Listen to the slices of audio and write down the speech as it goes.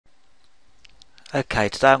Okay,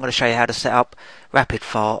 today I'm going to show you how to set up rapid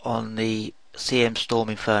fire on the CM Storm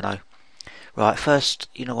Inferno. Right, first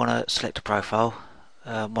you want to select a profile,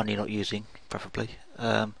 one you're not using, preferably.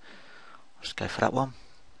 Just go for that one.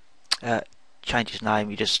 Change his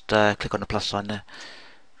name. You just click on the plus sign there.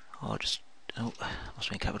 Or just must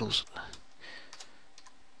be in capitals.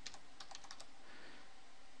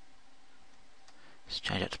 Just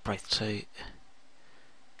change that to Breath 2.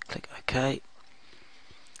 Click OK.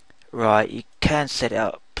 Right, you can set it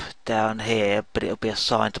up down here, but it'll be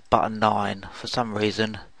assigned to button 9. For some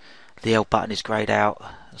reason, the L button is greyed out,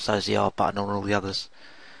 so is the R button on all the others.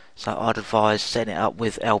 So I'd advise setting it up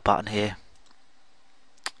with L button here.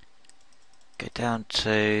 Go down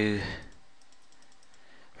to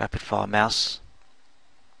rapid fire mouse,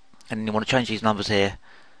 and you want to change these numbers here.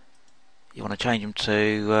 You want to change them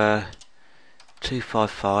to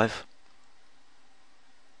 255.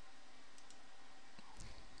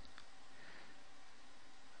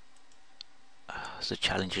 It's a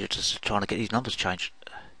challenge, you're just trying to get these numbers changed.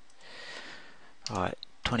 Right,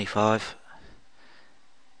 25.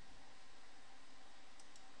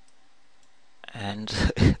 And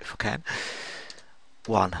if I can,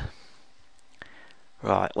 1.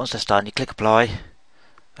 Right, once that's done, you click apply,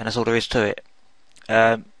 and that's all there is to it.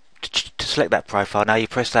 To select that profile, now you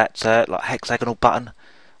press that like hexagonal button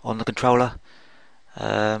on the controller,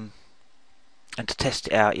 and to test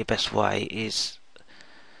it out, your best way is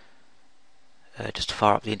just to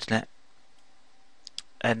fire up the internet.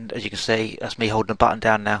 And as you can see, that's me holding the button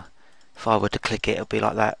down now. If I were to click it, it'll be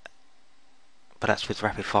like that, but that's with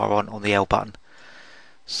rapid fire on the L button.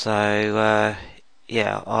 So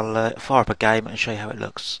yeah, I'll fire up a game and show you how it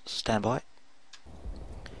looks. Stand by.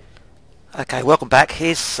 Okay, welcome back.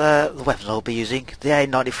 Here's the weapons I'll be using. The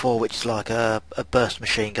A94, which is like a burst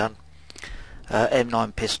machine gun,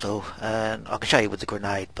 M9 pistol, and I can show you with the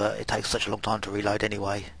grenade, but it takes such a long time to reload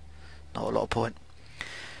anyway. Not a lot of point.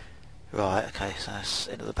 Right, okay, so that's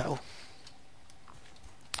the end of the battle.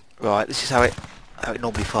 Right, this is how it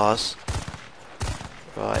normally fires.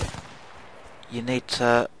 Right, you need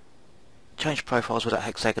to change profiles with that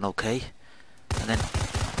hexagonal key, and then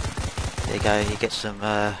there you go. You get some,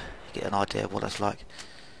 you get an idea of what that's like.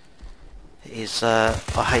 It is. I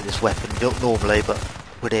hate this weapon normally, but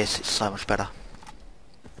with this, it's so much better.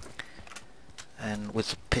 And with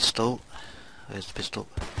the pistol, where's the pistol?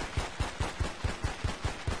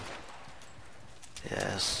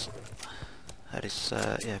 Yes, that is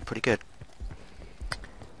yeah, pretty good.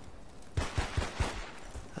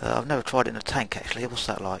 I've never tried it in a tank actually. What's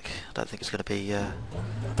that like? I don't think it's going to be. No,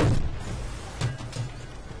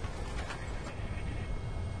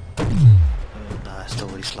 it's still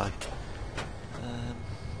really slow.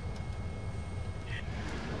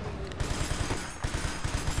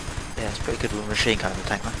 Yeah, it's pretty good with a machine gun in the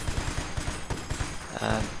tank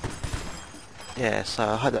though. Yeah, so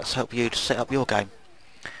I hope that's helped you to set up your game.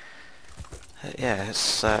 Yeah,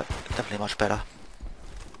 it's definitely much better.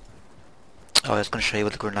 Oh, I was going to show you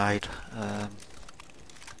with the grenade.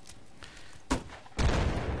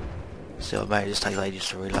 See what I mean? It just takes ages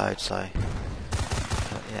to reload, so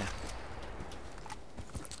yeah.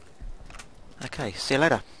 Okay, see you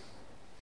later.